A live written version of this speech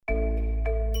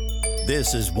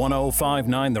This is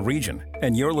 105.9 The Region,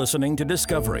 and you're listening to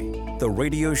Discovery, the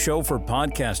radio show for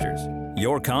podcasters.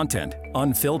 Your content,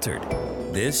 unfiltered.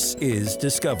 This is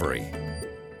Discovery.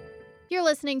 You're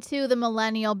listening to the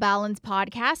Millennial Balance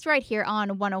Podcast right here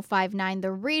on 105.9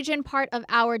 The Region, part of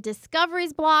our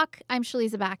Discoveries block. I'm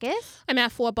Shaliza Backus. I'm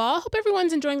Matt Football. Hope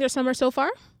everyone's enjoying their summer so far.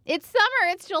 It's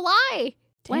summer. It's July.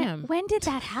 Damn. When did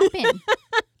that happen?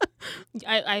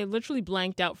 I literally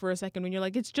blanked out for a second when you're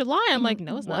like, it's July. I'm like,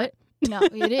 no, it's not. No,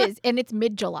 it is. And it's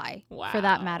mid-July, for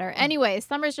that matter. Anyway,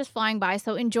 summer's just flying by,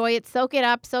 so enjoy it. Soak it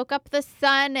up. Soak up the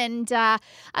sun. And I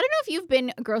don't know if you've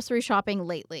been grocery shopping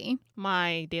lately.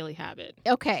 My daily habit.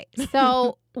 Okay,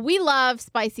 so we love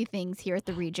spicy things here at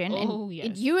the Region. Oh, and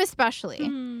yes. You especially.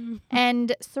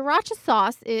 And sriracha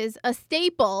sauce is a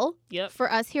staple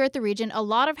for us here at the Region. A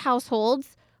lot of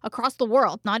households across the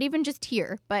world, not even just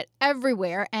here, but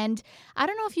everywhere. And I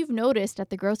don't know if you've noticed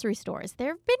at the grocery stores, there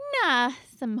have been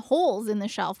some holes in the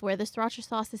shelf where the sriracha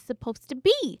sauce is supposed to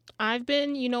be. I've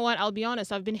been, you know what, I'll be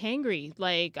honest, I've been hangry.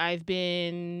 Like, I've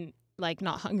been, like,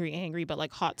 not hungry angry, but,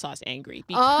 like, hot sauce angry.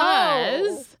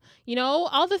 Because, you know,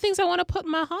 all the things I want to put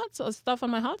in my hot sauce, stuff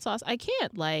on my hot sauce, I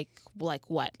can't. Like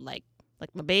what?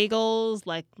 Like my bagels,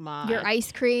 like your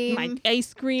ice cream. My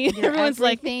ice cream. Your Everyone's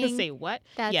everything. like, say what?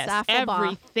 That's yes,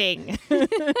 Afflebaugh. everything.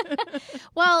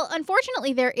 Well,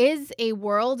 unfortunately, there is a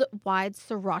worldwide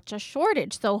sriracha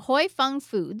shortage. So Hoi Fung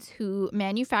Foods, who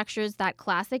manufactures that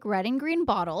classic red and green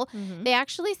bottle, they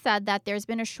actually said that there's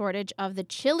been a shortage of the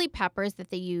chili peppers that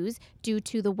they use due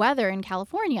to the weather in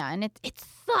California. And it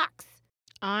sucks.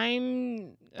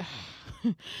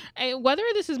 Whether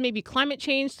this is maybe climate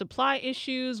change, supply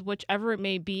issues, whichever it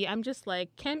may be, I'm just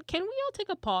like, can we all take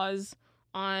a pause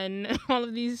on all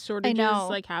of these shortages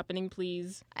like happening,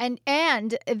 please? And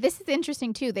this is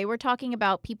interesting too. They were talking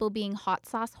about people being hot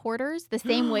sauce hoarders the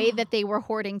same way that they were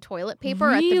hoarding toilet paper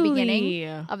at the beginning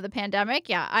of the pandemic.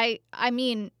 Yeah, I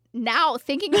mean, now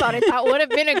thinking about it, that would have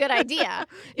been a good idea.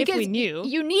 If we knew.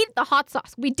 You need the hot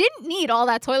sauce. We didn't need all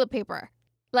that toilet paper.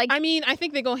 Like, I mean, I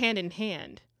think they go hand in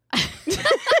hand.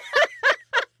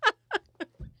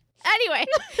 Anyway,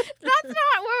 that's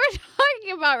not what we're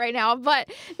talking about right now.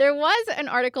 But there was an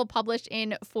article published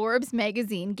in Forbes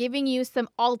magazine giving you some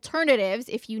alternatives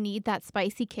if you need that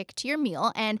spicy kick to your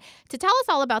meal. And to tell us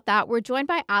all about that, we're joined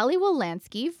by Ali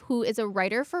Wolanski, who is a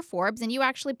writer for Forbes. And you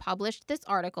actually published this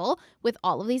article with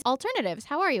all of these alternatives.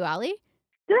 How are you, Ali?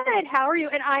 Good. How are you?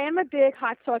 And I am a big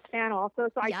hot sauce fan also,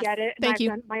 so I get it. And Thank I've you.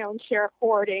 done my own share of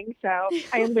hoarding, so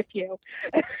I am with you.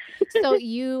 So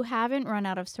you haven't run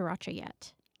out of sriracha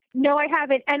yet? No, I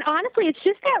haven't. And honestly, it's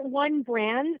just that one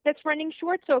brand that's running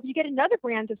short. So if you get another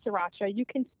brand of sriracha, you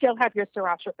can still have your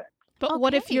sriracha fix. But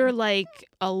what if you're like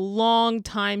a long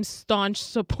time staunch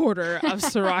supporter of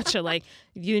sriracha? Like,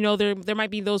 you know, there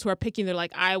might be those who are picking. They're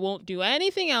like, I won't do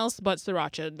anything else but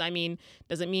sriracha. I mean,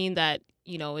 does it mean that,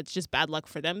 you know, it's just bad luck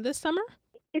for them this summer?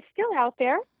 It's still out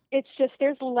there. It's just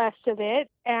there's less of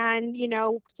it. And, you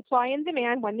know, supply and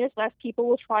demand, when there's less, people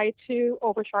will try to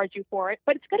overcharge you for it.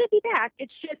 But it's going to be back.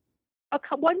 It's just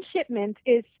one shipment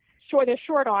is they're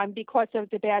short on because of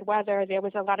the bad weather. There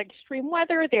was a lot of extreme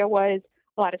weather. There was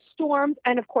a lot of storms.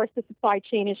 And, of course, the supply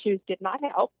chain issues did not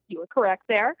help. You were correct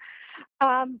there.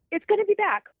 It's going to be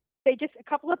back. A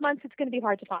couple of months, it's going to be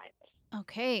hard to find.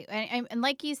 Okay. And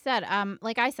like you said,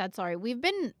 we've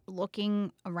been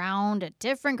looking around at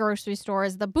different grocery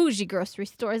stores, the bougie grocery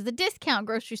stores, the discount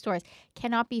grocery stores.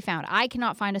 Cannot be found. I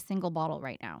cannot find a single bottle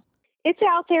right now. It's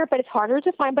out there, but it's harder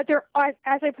to find. But there are,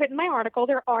 as I put in my article,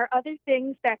 there are other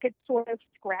things that could sort of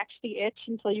scratch the itch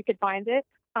until you could find it.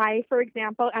 I, for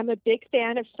example, am a big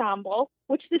fan of Sambal,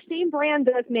 which the same brand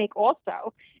does make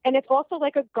also. And it's also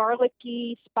like a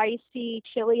garlicky, spicy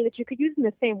chili that you could use in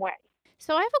the same way.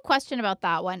 So I have a question about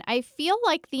that one. I feel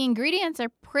like the ingredients are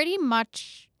pretty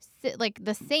much like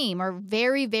the same or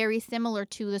very, very similar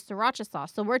to the sriracha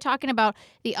sauce. So we're talking about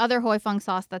the other Hoi Fung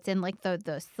sauce that's in like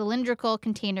the cylindrical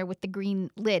container with the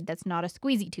green lid that's not a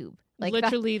squeezy tube. Like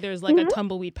literally, there's like a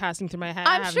tumbleweed passing through my head.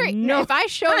 I'm sure if I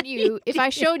showed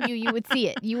you, you would see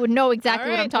it. You would know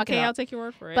exactly what I'm talking about. I'll take your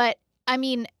word for it. But I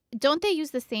mean, don't they use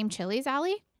the same chilies,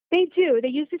 Ali? They do. They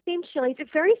use the same chilies.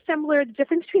 It's very similar. The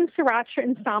difference between sriracha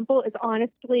and Sambal is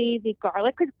honestly the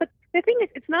garlic. But the thing is,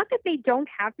 it's not that they don't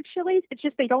have the chilies. It's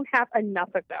just they don't have enough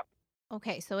of them.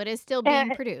 Okay, so it is still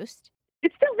being produced.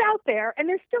 It's still out there, and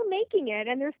they're still making it,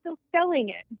 and they're still selling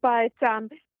it. But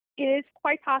it is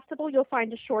quite possible you'll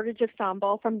find a shortage of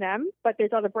Sambal from them. But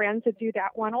there's other brands that do that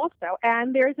one also.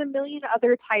 And there's a million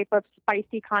other type of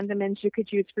spicy condiments you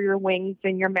could use for your wings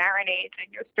and your marinades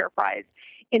and your stir fries.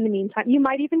 In the meantime, you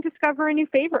might even discover a new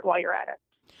favorite while you're at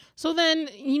it. So then,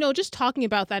 just talking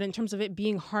about that in terms of it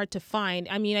being hard to find,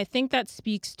 I mean, I think that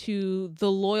speaks to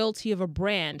the loyalty of a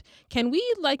brand. Can we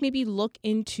maybe look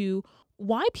into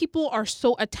why people are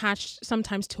so attached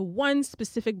sometimes to one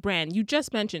specific brand? You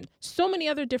just mentioned so many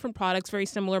other different products, very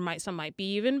similar, some might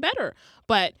be even better.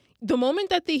 But the moment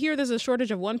that they hear there's a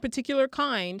shortage of one particular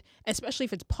kind, especially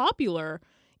if it's popular,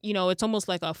 it's almost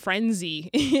like a frenzy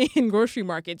in grocery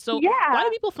markets. So why do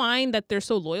people find that they're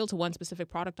so loyal to one specific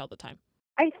product all the time?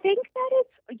 I think that it's,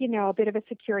 a bit of a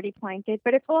security blanket,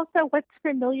 but it's also what's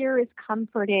familiar is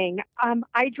comforting.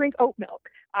 I drink oat milk.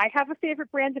 I have a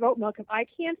favorite brand of oat milk. If I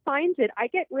can't find it, I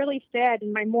get really sad,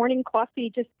 and my morning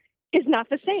coffee just is not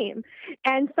the same.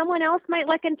 And someone else might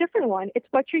like a different one. It's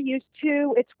what you're used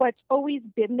to. It's what's always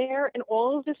been there. And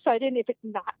all of a sudden, if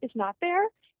it's not there,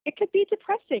 it could be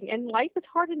depressing. And life is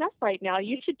hard enough right now.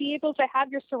 You should be able to have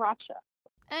your sriracha.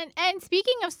 And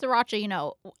speaking of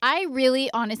sriracha, I really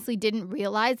honestly didn't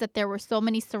realize that there were so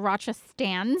many sriracha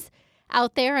stands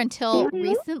out there until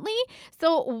recently.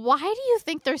 So why do you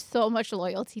think there's so much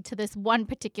loyalty to this one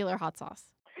particular hot sauce?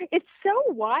 It's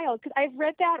so wild because I've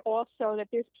read that also, that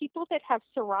there's people that have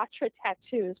sriracha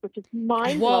tattoos, which is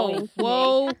mind-blowing.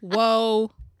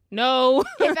 Whoa. No.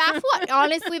 If Afua,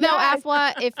 honestly though,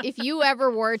 Afua, if you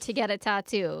ever were to get a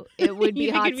tattoo, it would be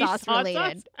hot sauce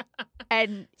related.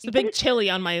 And it's a big chili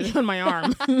on my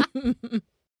arm.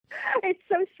 It's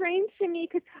so strange to me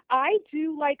because I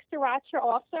do like sriracha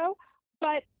also,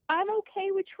 but I'm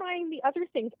okay with trying the other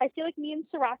things. I feel like me and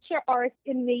sriracha are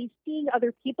in the seeing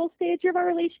other people stage of our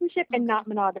relationship and not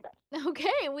monogamous.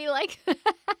 Okay, we like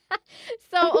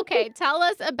So, okay, tell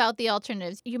us about the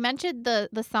alternatives. You mentioned the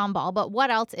sambal, but what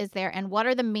else is there, and what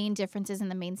are the main differences and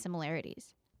the main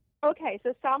similarities? Okay,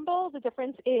 so sambal, the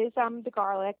difference is the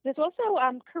garlic. There's also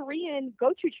Korean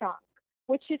gochujang,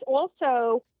 which is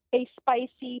also a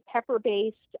spicy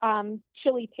pepper-based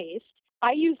chili paste.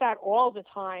 I use that all the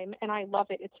time, and I love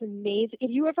it. It's amazing.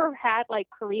 If you ever had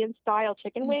Korean-style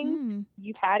chicken wings,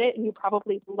 you've had it, and you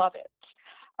probably love it.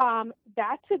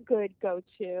 That's a good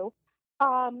go-to.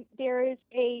 There is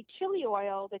a chili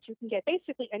oil that you can get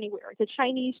basically anywhere. It's a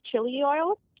Chinese chili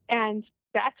oil, and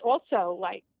that's also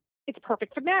it's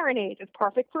perfect for marinades. It's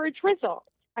perfect for a drizzle.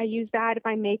 I use that if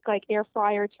I make air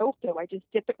fryer tofu. I just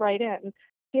dip it right in.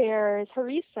 There's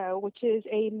harissa, which is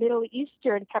a Middle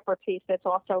Eastern pepper paste that's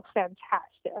also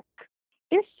fantastic.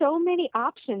 There's so many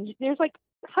options. There's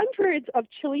hundreds of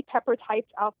chili pepper types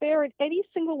out there, and any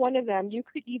single one of them you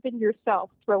could even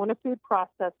yourself throw in a food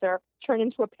processor, turn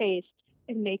into a paste,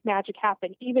 and make magic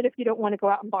happen, even if you don't want to go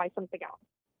out and buy something else.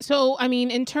 So, I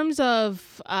mean, in terms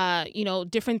of,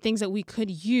 different things that we could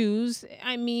use,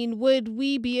 I mean, would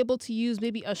we be able to use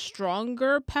maybe a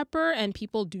stronger pepper? And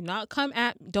people don't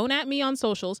at me on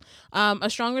socials, a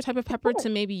stronger type of pepper to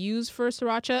maybe use for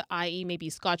sriracha, i.e.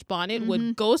 maybe Scotch bonnet.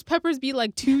 Would ghost peppers be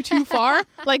too far?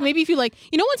 Maybe if you when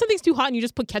something's too hot and you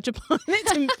just put ketchup on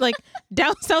it to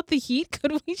douse out the heat,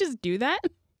 could we just do that?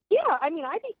 Yeah, I mean,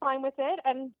 I'd be fine with it.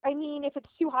 And I mean, if it's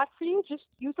too hot for you, just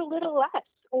use a little less.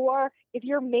 Or if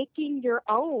you're making your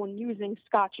own using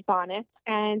Scotch bonnet,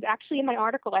 and actually in my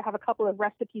article, I have a couple of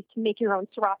recipes to make your own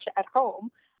sriracha at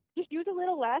home, just use a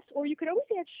little less. Or you could always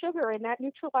add sugar, and that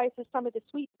neutralizes some of the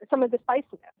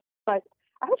spiciness. But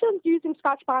I was using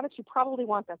Scotch bonnets, you probably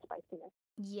want that spiciness.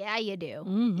 Yeah, you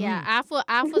do. Yeah,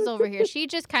 Afua's over here. She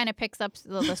just kind of picks up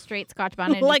the straight Scotch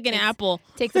bonnet. Like an apple.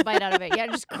 Takes a bite out of it. Yeah,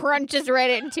 just crunches right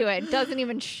into it. Doesn't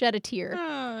even shed a tear.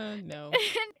 No.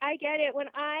 I get it. When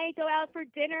I go out for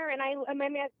dinner and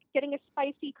I'm getting a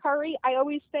spicy curry, I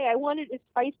always say I want it as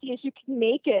spicy as you can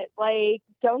make it.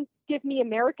 Don't give me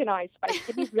Americanized spice.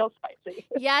 Give me real spicy.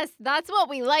 Yes, that's what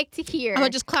we like to hear. I'm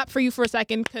going to just clap for you for a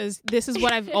second because this is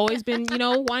what I've always been,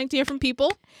 wanting to hear from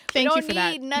people. Thank you for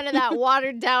that. We don't need none of that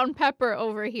watered down pepper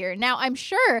over here. Now, I'm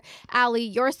sure, Allie,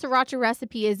 your sriracha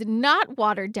recipe is not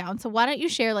watered down. So why don't you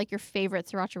share your favorite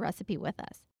sriracha recipe with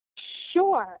us?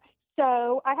 Sure.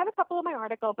 So I have a couple in my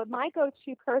article, but my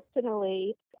go-to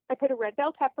personally, I put a red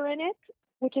bell pepper in it,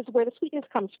 which is where the sweetness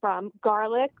comes from,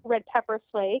 garlic, red pepper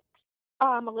flakes,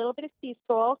 a little bit of sea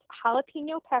salt,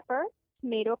 jalapeno pepper,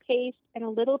 tomato paste, and a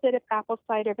little bit of apple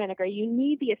cider vinegar. You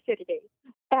need the acidity.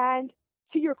 And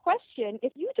to your question,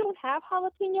 if you don't have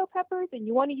jalapeno peppers and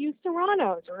you want to use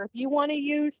serranos, or if you want to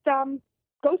use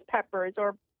ghost peppers,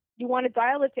 or you want to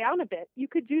dial it down a bit, you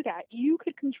could do that. You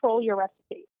could control your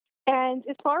recipe. And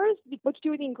as far as what to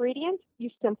do with the ingredients, you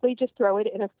simply just throw it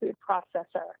in a food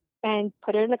processor and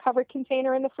put it in a covered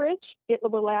container in the fridge. It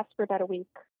will last for about a week.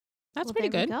 That's pretty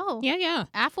there good. we go. Yeah.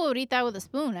 Apple would eat that with a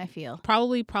spoon, I feel.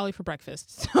 Probably for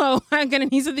breakfast. So I'm going to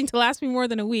need something to last me more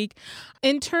than a week.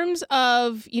 In terms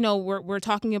of, we're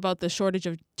talking about the shortage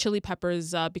of chili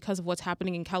peppers because of what's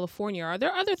happening in California. Are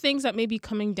there other things that may be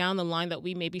coming down the line that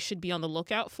we maybe should be on the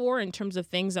lookout for in terms of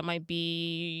things that might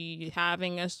be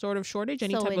having a sort of shortage?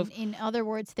 In other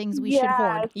words, things we should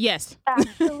hoard. Yes.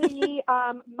 Actually,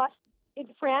 in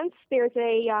France, there's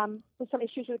some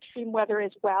issues with extreme weather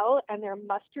as well, and their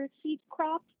mustard seed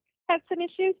crops have some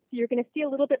issues. So you're going to see a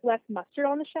little bit less mustard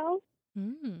on the shelves.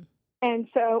 Mm. And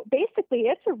so basically,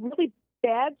 it's a really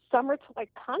bad summer to like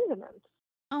condiments.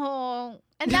 Oh,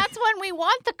 and that's when we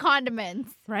want the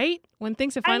condiments. Right? When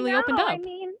things have finally opened up. I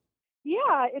mean,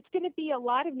 yeah, it's going to be a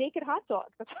lot of naked hot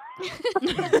dogs.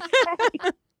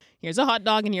 Here's a hot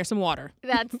dog and here's some water.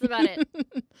 That's about it.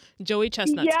 Joey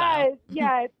Chestnut style.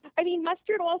 Yes. I mean,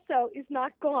 mustard also is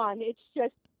not gone. It's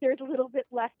just there's a little bit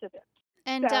less of it.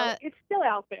 And so it's still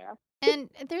out there.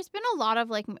 And there's been a lot of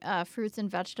fruits and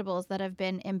vegetables that have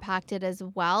been impacted as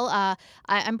well.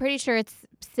 I'm pretty sure it's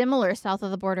similar south of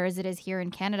the border as it is here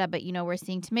in Canada. But, we're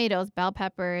seeing tomatoes, bell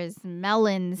peppers,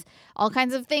 melons, all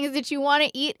kinds of things that you want to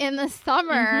eat in the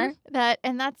summer.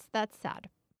 Mm-hmm. That's sad.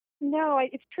 No,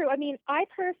 it's true. I mean, I'm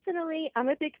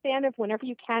a big fan of whenever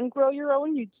you can grow your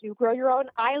own, you do grow your own.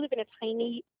 I live in a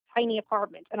tiny, tiny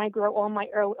apartment, and I grow all my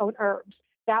own herbs.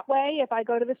 That way, if I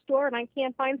go to the store and I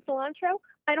can't find cilantro,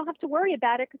 I don't have to worry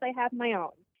about it because I have my own.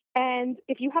 And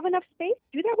if you have enough space,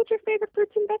 do that with your favorite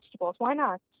fruits and vegetables. Why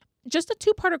not? Just a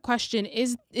two-parter question.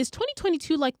 Is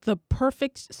 2022 like the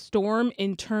perfect storm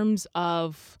in terms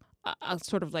of a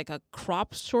sort of like a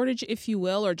crop shortage, if you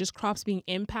will, or just crops being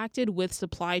impacted with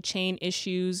supply chain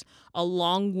issues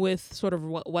along with sort of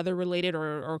weather-related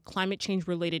or climate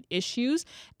change-related issues?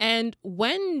 And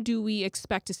when do we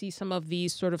expect to see some of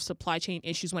these sort of supply chain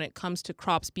issues when it comes to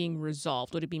crops being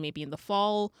resolved? Would it be maybe in the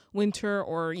fall, winter,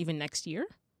 or even next year?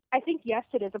 I think, yes,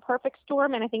 it is a perfect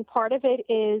storm, and I think part of it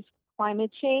is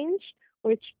climate change,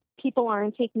 which people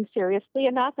aren't taking seriously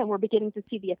enough, and we're beginning to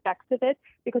see the effects of it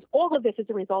because all of this is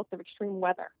a result of extreme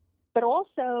weather. But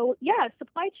also,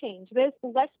 supply chain. There's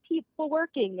less people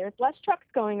working. There's less trucks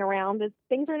going around.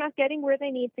 Things are not getting where they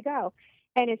need to go.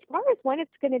 And as far as when it's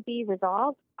going to be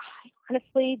resolved, I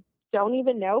honestly don't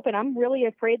even know, but I'm really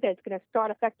afraid that it's going to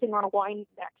start affecting our wine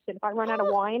next. And if I run out of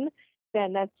wine,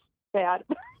 then that's bad.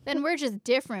 Then we're just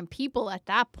different people at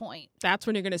that point. That's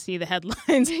when you're going to see the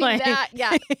headlines. Like,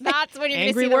 that's when you're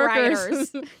going to see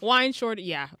workers. the rioters. Wine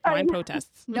shortage. Wine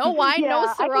protests. No wine, no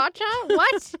sriracha?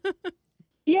 What?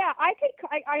 Yeah,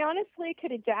 I honestly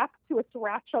could adapt to a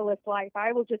sriracha-less life.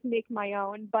 I will just make my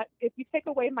own. But if you take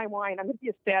away my wine, I'm going to be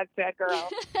a sad, sad girl.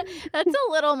 That's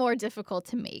a little more difficult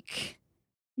to make.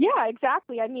 Yeah,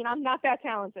 exactly. I mean, I'm not that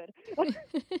talented.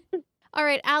 All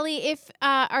right, Allie, if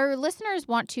our listeners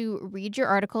want to read your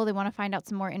article, they want to find out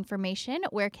some more information,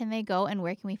 where can they go and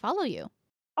where can we follow you?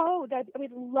 Oh, I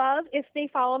would love if they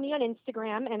follow me on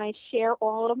Instagram, and I share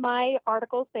all of my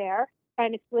articles there.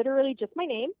 And it's literally just my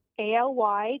name,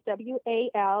 ALYWALANSKY.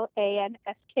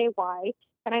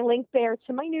 And I link there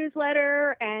to my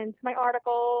newsletter and to my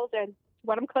articles and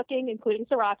what I'm cooking, including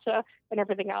sriracha and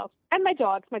everything else. And my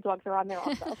dogs. My dogs are on there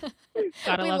also.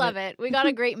 We love it. We got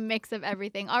a great mix of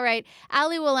everything. All right.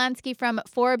 Allie Wielansky from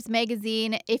Forbes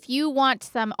magazine. If you want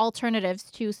some alternatives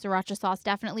to sriracha sauce,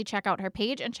 definitely check out her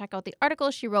page and check out the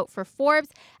article she wrote for Forbes.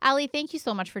 Allie, thank you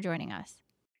so much for joining us.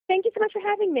 Thank you so much for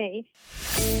having me.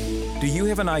 Do you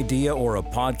have an idea or a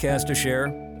podcast to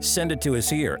share? Send it to us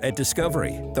here at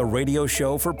Discovery, the radio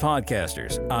show for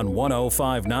podcasters on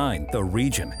 105.9 The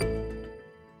Region.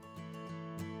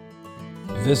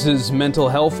 This is Mental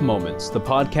Health Moments, the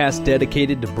podcast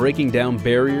dedicated to breaking down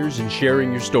barriers and sharing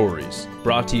your stories.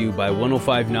 Brought to you by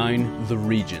 105.9 The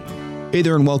Region. Hey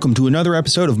there, and welcome to another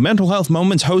episode of Mental Health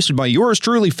Moments, hosted by yours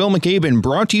truly, Phil McCabe, and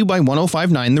brought to you by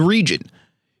 105.9 The Region.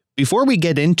 Before we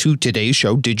get into today's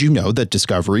show, did you know that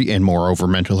Discovery and moreover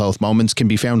Mental Health Moments can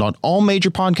be found on all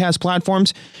major podcast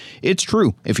platforms? It's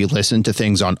true. If you listen to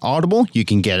things on Audible, you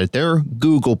can get it there,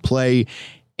 Google Play,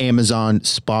 Amazon,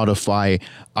 Spotify,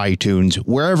 iTunes,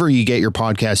 wherever you get your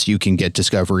podcasts, you can get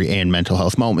Discovery and Mental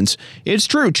Health Moments. It's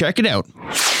true. Check it out.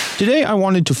 Today, I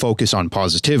wanted to focus on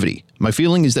positivity. My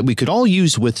feeling is that we could all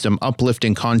use with some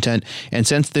uplifting content, and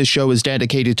since this show is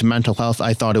dedicated to mental health,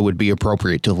 I thought it would be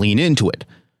appropriate to lean into it.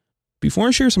 Before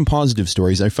I share some positive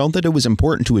stories, I felt that it was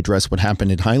important to address what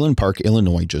happened in Highland Park,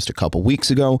 Illinois just a couple weeks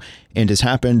ago, and has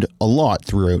happened a lot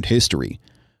throughout history.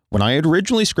 When I had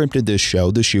originally scripted this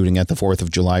show, the shooting at the 4th of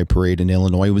July parade in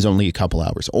Illinois was only a couple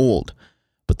hours old.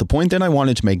 But the point that I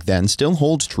wanted to make then still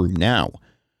holds true now.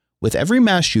 With every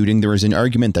mass shooting, there is an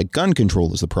argument that gun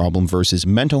control is the problem versus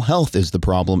mental health is the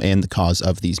problem and the cause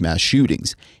of these mass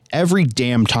shootings. Every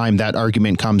damn time that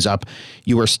argument comes up,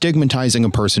 you are stigmatizing a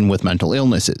person with mental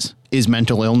illnesses. Is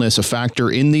mental illness a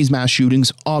factor in these mass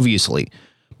shootings? Obviously.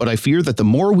 But I fear that the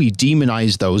more we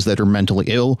demonize those that are mentally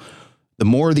ill, the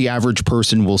more the average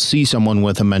person will see someone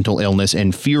with a mental illness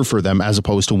and fear for them as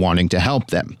opposed to wanting to help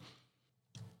them.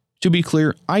 To be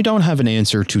clear, I don't have an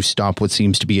answer to stop what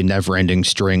seems to be a never-ending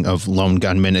string of lone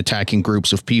gunmen attacking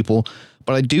groups of people,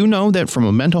 but I do know that from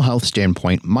a mental health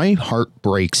standpoint, my heart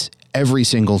breaks every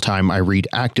single time I read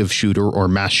active shooter or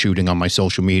mass shooting on my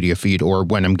social media feed or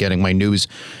when I'm getting my news.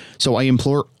 So I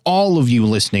implore all of you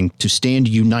listening to stand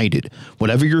united.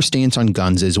 Whatever your stance on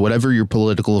guns is, whatever your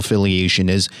political affiliation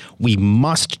is, we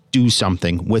must do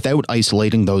something without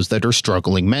isolating those that are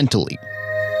struggling mentally.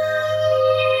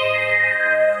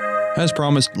 As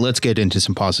promised, let's get into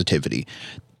some positivity.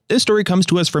 This story comes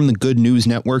to us from the Good News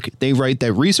Network. They write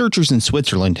that researchers in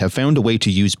Switzerland have found a way to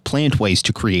use plant waste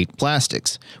to create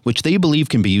plastics, which they believe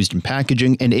can be used in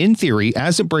packaging, and in theory,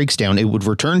 as it breaks down, it would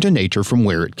return to nature from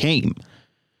where it came.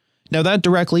 Now, that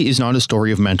directly is not a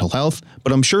story of mental health,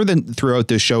 but I'm sure that throughout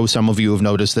this show, some of you have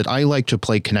noticed that I like to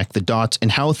play connect the dots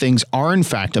and how things are in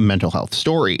fact a mental health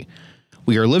story.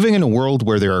 We are living in a world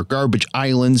where there are garbage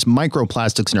islands,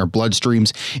 microplastics in our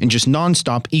bloodstreams, and just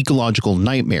non-stop ecological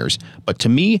nightmares. But to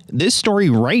me, this story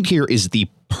right here is the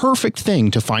perfect thing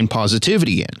to find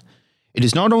positivity in. It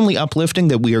is not only uplifting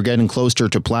that we are getting closer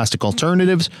to plastic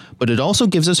alternatives, but it also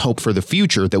gives us hope for the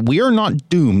future that we are not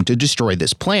doomed to destroy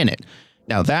this planet.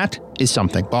 Now that is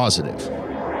something positive.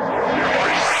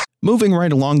 Moving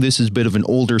right along, this is a bit of an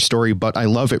older story, but I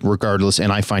love it regardless,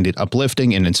 and I find it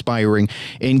uplifting and inspiring.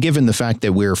 And given the fact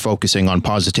that we're focusing on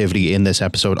positivity in this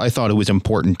episode, I thought it was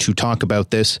important to talk about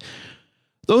this.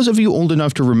 Those of you old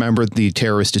enough to remember the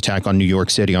terrorist attack on New York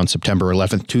City on September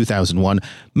 11th, 2001,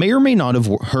 may or may not have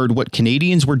heard what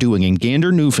Canadians were doing in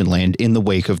Gander, Newfoundland in the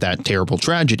wake of that terrible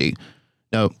tragedy.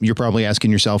 Now, you're probably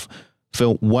asking yourself,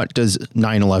 Phil, what does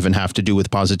 9/11 have to do with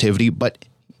positivity? But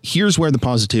here's where the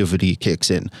positivity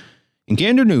kicks in. In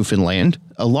Gander, Newfoundland,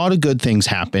 a lot of good things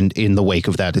happened in the wake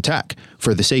of that attack.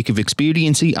 For the sake of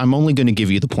expediency, I'm only going to give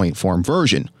you the point form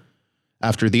version.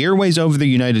 After the airways over the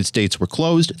United States were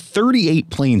closed, 38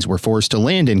 planes were forced to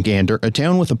land in Gander, a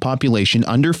town with a population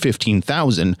under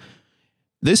 15,000.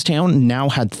 This town now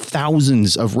had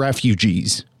thousands of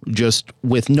refugees, just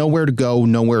with nowhere to go,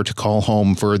 nowhere to call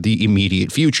home for the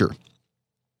immediate future.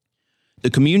 The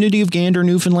community of Gander,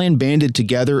 Newfoundland banded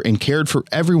together and cared for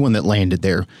everyone that landed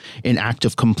there, an act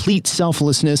of complete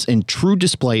selflessness and true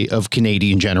display of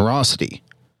Canadian generosity.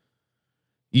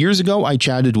 Years ago, I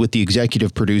chatted with the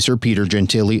executive producer, Peter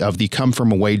Gentili, of the Come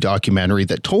From Away documentary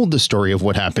that told the story of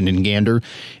what happened in Gander,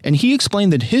 and he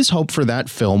explained that his hope for that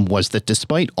film was that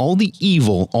despite all the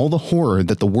evil, all the horror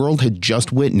that the world had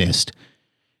just witnessed,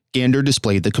 Gander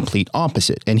displayed the complete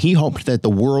opposite, and he hoped that the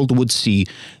world would see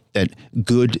that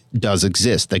good does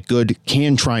exist, that good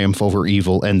can triumph over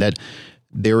evil, and that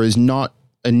there is not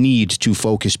a need to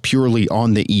focus purely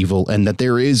on the evil, and that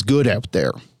there is good out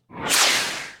there.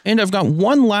 And I've got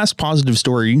one last positive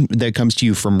story that comes to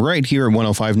you from right here at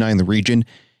 105.9 The Region.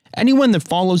 Anyone that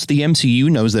follows the MCU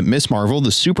knows that Ms. Marvel, the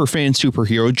superfan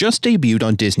superhero, just debuted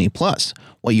on Disney+.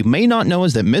 What you may not know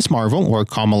is that Ms. Marvel, or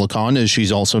Kamala Khan as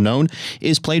she's also known,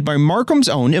 is played by Markham's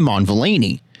own Iman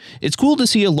Vellani. It's cool to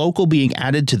see a local being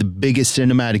added to the biggest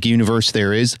cinematic universe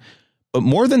there is, but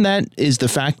more than that is the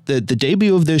fact that the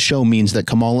debut of this show means that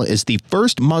Kamala is the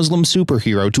first Muslim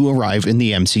superhero to arrive in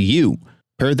the MCU.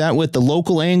 Pair that with the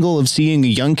local angle of seeing a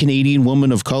young Canadian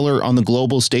woman of color on the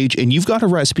global stage, and you've got a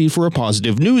recipe for a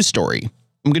positive news story.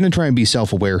 I'm going to try and be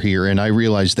self-aware here, and I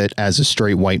realize that as a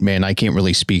straight white man, I can't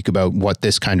really speak about what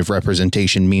this kind of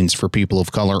representation means for people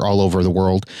of color all over the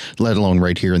world, let alone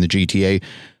right here in the GTA.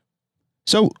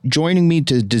 So joining me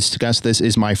to discuss this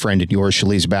is my friend and yours,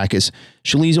 Shalise Backus.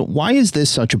 Shalise, why is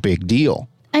this such a big deal?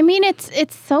 I mean, it's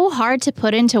so hard to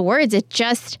put into words. It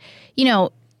just,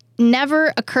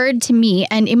 never occurred to me.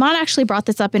 And Iman actually brought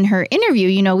this up in her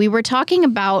interview. We were talking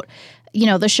about,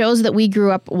 the shows that we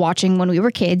grew up watching when we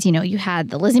were kids. You had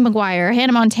the Lizzie McGuire,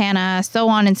 Hannah Montana, so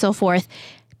on and so forth.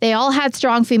 They all had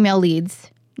strong female leads.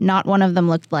 Not one of them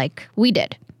looked like we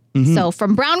did. Mm-hmm. So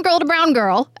from brown girl to brown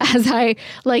girl, as I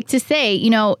like to say,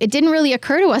 it didn't really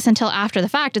occur to us until after the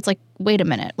fact. It's like, wait a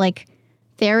minute,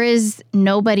 there is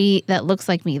nobody that looks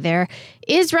like me. There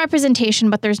is representation,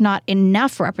 but there's not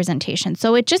enough representation.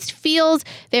 So it just feels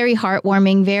very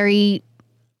heartwarming, very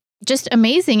just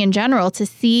amazing in general to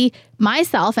see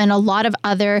myself and a lot of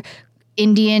other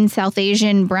Indian, South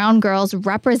Asian, brown girls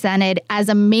represented as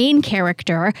a main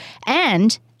character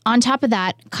and on top of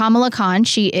that, Kamala Khan,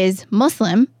 she is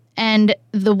Muslim. And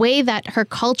the way that her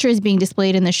culture is being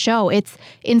displayed in the show, it's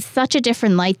in such a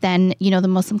different light than, the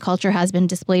Muslim culture has been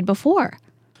displayed before.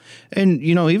 And,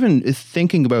 even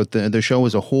thinking about the show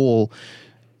as a whole,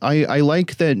 I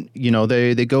like that,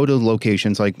 they go to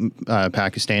locations like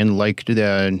Pakistan, like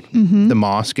the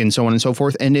mosque and so on and so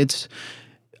forth. And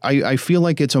I feel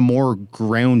like it's a more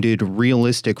grounded,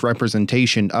 realistic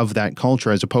representation of that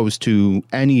culture as opposed to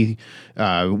any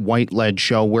white-led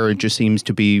show where it just seems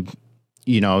to be,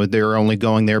 they're only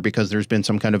going there because there's been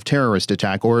some kind of terrorist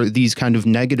attack or these kind of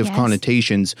negative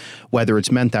connotations, whether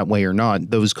it's meant that way or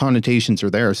not. Those connotations are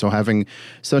there. So having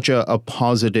such a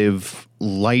positive,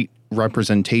 light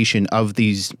representation of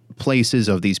these places,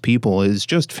 of these people is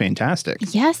just fantastic.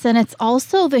 Yes, and it's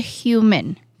also the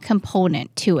human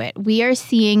component to it. We are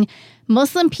seeing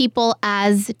Muslim people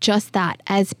as just that,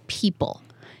 as people.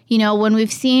 When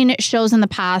we've seen shows in the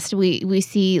past, we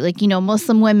see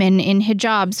Muslim women in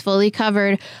hijabs, fully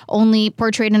covered, only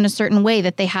portrayed in a certain way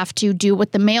that they have to do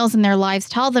what the males in their lives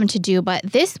tell them to do. But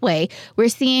this way, we're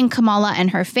seeing Kamala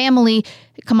and her family.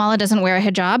 Kamala doesn't wear a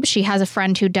hijab. She has a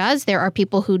friend who does. There are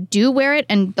people who do wear it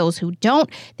and those who don't.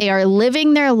 They are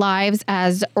living their lives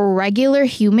as regular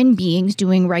human beings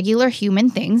doing regular human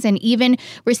things. And even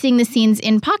we're seeing the scenes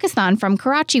in Pakistan from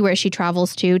Karachi where she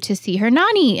travels to see her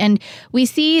nani. And we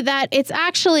see that it's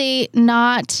actually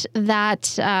not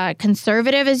that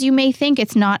conservative as you may think.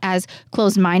 It's not as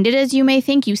closed-minded as you may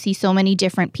think. You see so many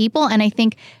different people. And I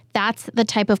think that's the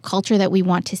type of culture that we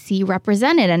want to see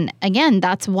represented. And again,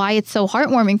 that's why it's so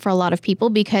heartwarming for a lot of people,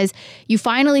 because you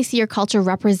finally see your culture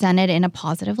represented in a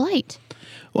positive light.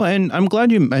 Well, and I'm glad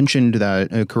you mentioned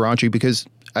that, Karachi, because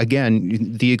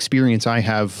again, the experience I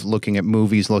have looking at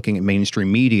movies, looking at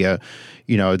mainstream media,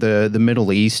 the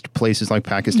Middle East, places like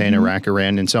Pakistan, Iraq,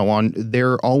 Iran, and so on,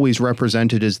 they're always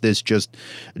represented as this just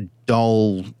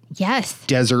dull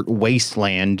desert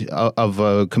wasteland of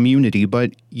a community.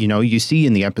 But, you see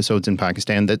in the episodes in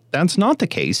Pakistan that that's not the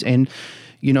case. And,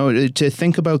 to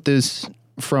think about this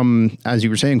from, as you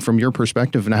were saying, from your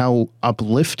perspective and how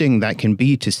uplifting that can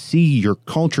be to see your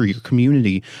culture, your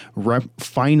community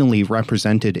finally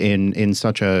represented in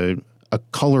such a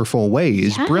colorful way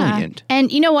is brilliant.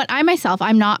 And you know what? I'm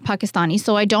not Pakistani,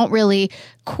 so I don't really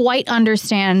quite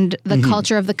understand the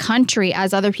culture of the country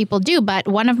as other people do. But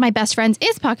one of my best friends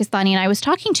is Pakistani, and I was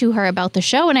talking to her about the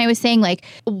show, and I was saying,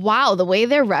 wow, the way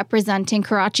they're representing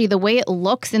Karachi, the way it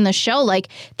looks in the show,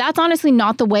 that's honestly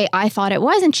not the way I thought it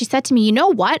was. And she said to me, you know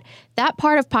what? That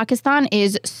part of Pakistan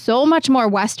is so much more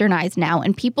westernized now,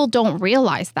 and people don't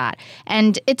realize that.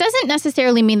 And it doesn't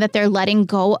necessarily mean that they're letting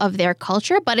go of their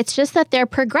culture, but it's just that they're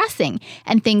progressing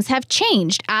and things have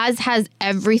changed, as has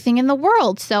everything in the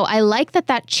world. So I like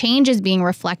that change is being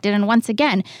reflected. And once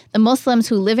again, the Muslims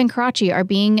who live in Karachi are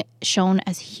being shown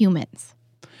as humans.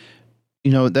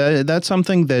 That's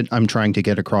something that I'm trying to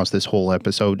get across this whole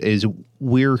episode is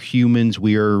we're humans.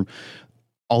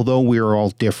 Although we're all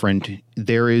different,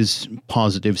 there is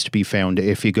positives to be found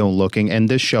if you go looking. And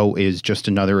this show is just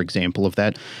another example of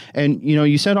that. And,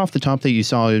 you said off the top that you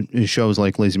saw shows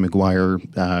like Lizzie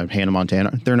McGuire, Hannah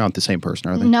Montana. They're not the same person,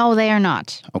 are they? No, they are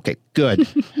not. Okay, good.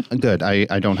 Good.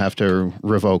 I don't have to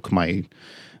revoke my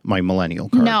millennial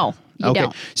card. No. You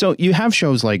don't. So you have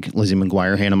shows like Lizzie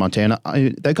McGuire, Hannah Montana.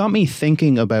 That got me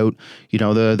thinking about,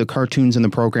 the cartoons and the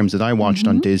programs that I watched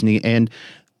on Disney. And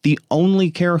the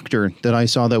only character that I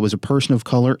saw that was a person of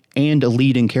color and a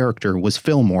leading character was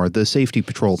Fillmore, the safety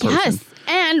patrol person. Yes,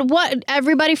 and what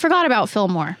everybody forgot about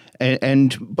Fillmore.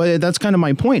 But that's kind of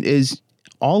my point is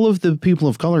all of the people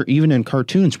of color, even in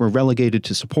cartoons, were relegated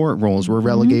to support roles, were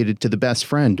relegated to the best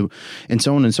friend, and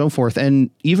so on and so forth.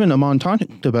 And even Amon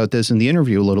talked about this in the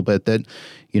interview a little bit, that,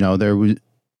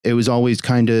 it was always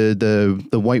kind of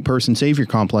the white person savior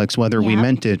complex, whether we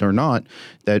meant it or not,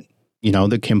 that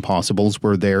the Kim Possibles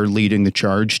were there leading the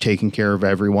charge, taking care of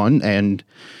everyone. And,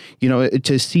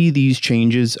 to see these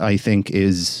changes, I think,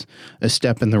 is a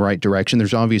step in the right direction.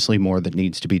 There's obviously more that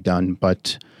needs to be done.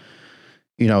 But,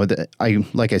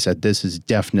 like I said, this is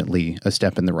definitely a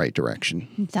step in the right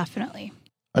direction. Definitely.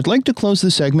 I'd like to close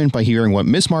the segment by hearing what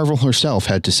Miss Marvel herself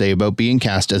had to say about being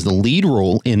cast as the lead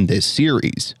role in this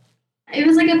series. It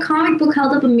was like a comic book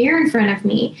held up a mirror in front of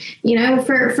me.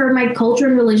 For my culture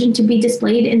and religion to be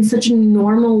displayed in such a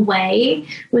normal way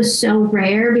was so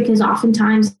rare, because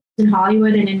oftentimes in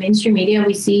Hollywood and in mainstream media,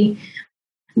 we see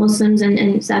Muslims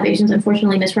and South Asians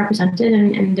unfortunately misrepresented,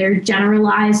 and they're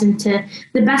generalized into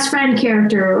the best friend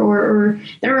character or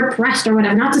they're oppressed or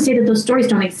whatever. Not to say that those stories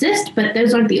don't exist, but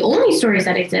those aren't the only stories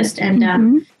that exist.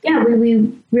 And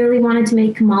we really wanted to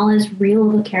make Kamala as real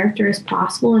of a character as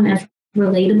possible and as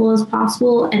relatable as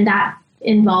possible, and that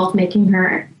involved making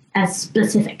her as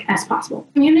specific as possible.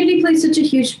 Community plays such a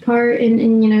huge part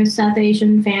in South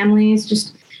Asian families,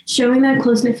 just showing that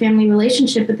close-knit family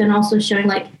relationship, but then also showing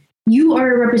like you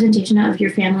are a representation of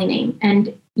your family name,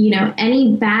 and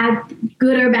any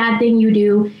good or bad thing you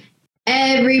do,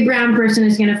 every brown person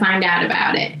is going to find out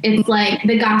about it. It's like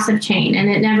the gossip chain, and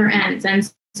it never ends. And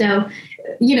so,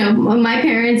 my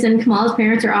parents and Kamala's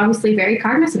parents are obviously very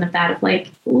cognizant of that, of like,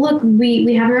 look,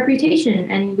 we have a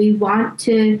reputation and we want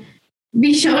to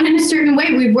be shown in a certain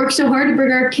way. We've worked so hard to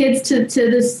bring our kids to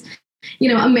this,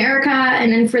 America,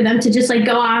 and then for them to just like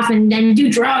go off and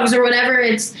do drugs or whatever,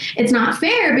 it's not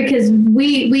fair, because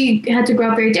we had to grow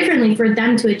up very differently for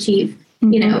them to achieve,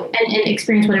 and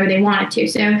experience whatever they wanted to.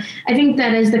 So I think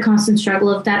that is the constant struggle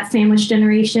of that sandwich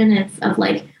generation of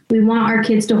like, we want our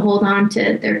kids to hold on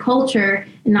to their culture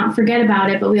and not forget about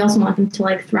it, but we also want them to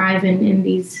like thrive in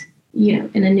these, in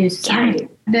a new society.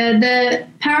 The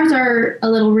powers are a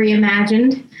little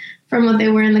reimagined from what they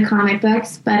were in the comic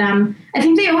books, but I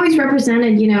think they always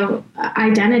represented,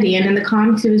 identity, and in the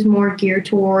comics it was more geared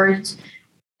towards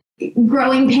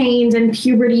growing pains and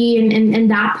puberty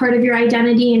and that part of your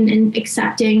identity and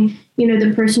accepting,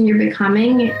 the person you're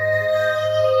becoming.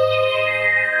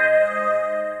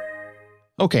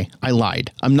 Okay, I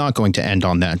lied. I'm not going to end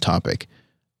on that topic.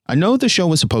 I know the show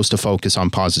was supposed to focus on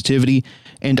positivity,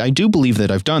 and I do believe that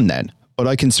I've done that, but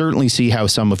I can certainly see how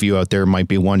some of you out there might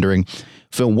be wondering,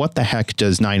 Phil, what the heck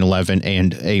does 9/11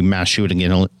 and a mass shooting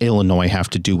in Illinois have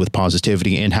to do with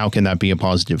positivity, and how can that be a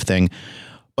positive thing?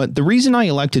 But the reason I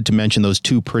elected to mention those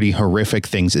two pretty horrific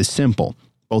things is simple.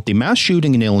 Both the mass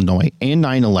shooting in Illinois and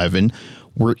 9/11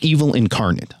 were evil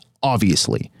incarnate,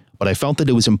 obviously. But I felt that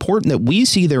it was important that we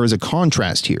see there is a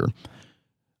contrast here.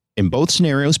 In both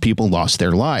scenarios, people lost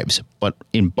their lives, but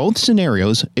in both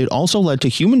scenarios, it also led to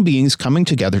human beings coming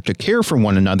together to care for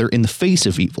one another in the face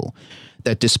of evil.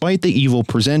 That despite the evil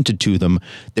presented to them,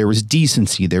 there was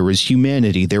decency, there was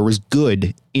humanity, there was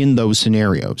good in those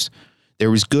scenarios.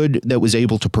 There was good that was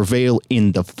able to prevail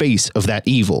in the face of that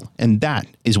evil, and that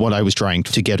is what I was trying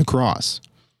to get across.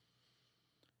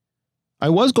 I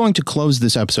was going to close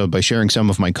this episode by sharing some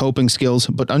of my coping skills,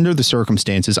 but under the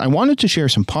circumstances, I wanted to share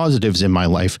some positives in my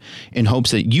life in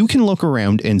hopes that you can look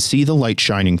around and see the light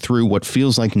shining through what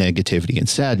feels like negativity and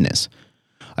sadness.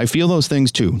 I feel those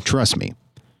things too, trust me.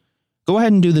 Go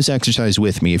ahead and do this exercise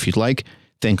with me if you'd like.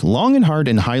 Think long and hard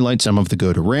and highlight some of the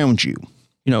good around you.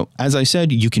 As I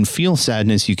said, you can feel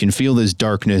sadness, you can feel this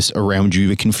darkness around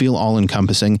you, it can feel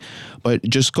all-encompassing, but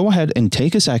just go ahead and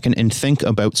take a second and think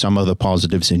about some of the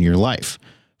positives in your life.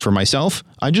 For myself,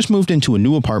 I just moved into a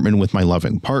new apartment with my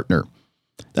loving partner.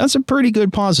 That's a pretty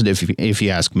good positive if you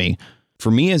ask me.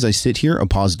 For me, as I sit here, a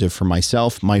positive for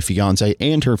myself, my fiance,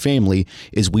 and her family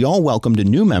is we all welcomed a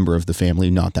new member of the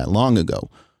family not that long ago.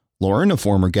 Lauren, a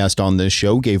former guest on this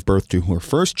show, gave birth to her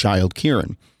first child,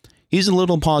 Kieran. He's a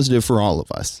little positive for all of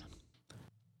us.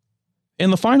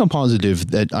 And the final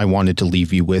positive that I wanted to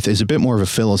leave you with is a bit more of a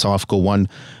philosophical one,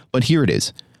 but here it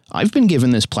is. I've been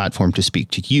given this platform to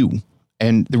speak to you,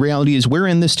 and the reality is we're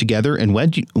in this together, and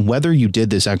whether you did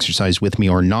this exercise with me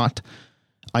or not,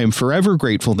 I am forever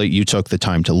grateful that you took the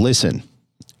time to listen.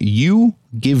 You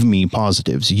give me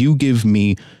positives. You give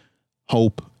me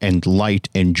hope and light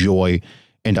and joy,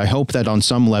 and I hope that on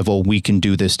some level we can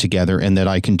do this together and that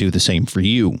I can do the same for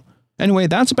you. Anyway,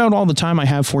 that's about all the time I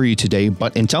have for you today,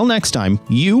 but until next time,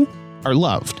 you are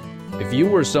loved. If you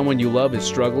or someone you love is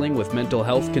struggling with mental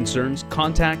health concerns,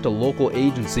 contact a local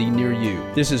agency near you.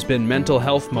 This has been Mental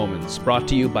Health Moments, brought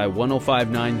to you by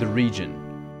 105.9 The Region.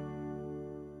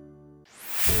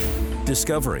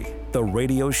 Discovery, the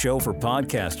radio show for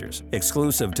podcasters,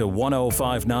 exclusive to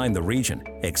 105.9 The Region.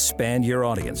 Expand your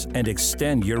audience and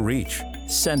extend your reach.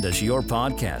 Send us your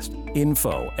podcast.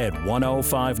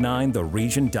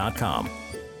 info@1059theregion.com.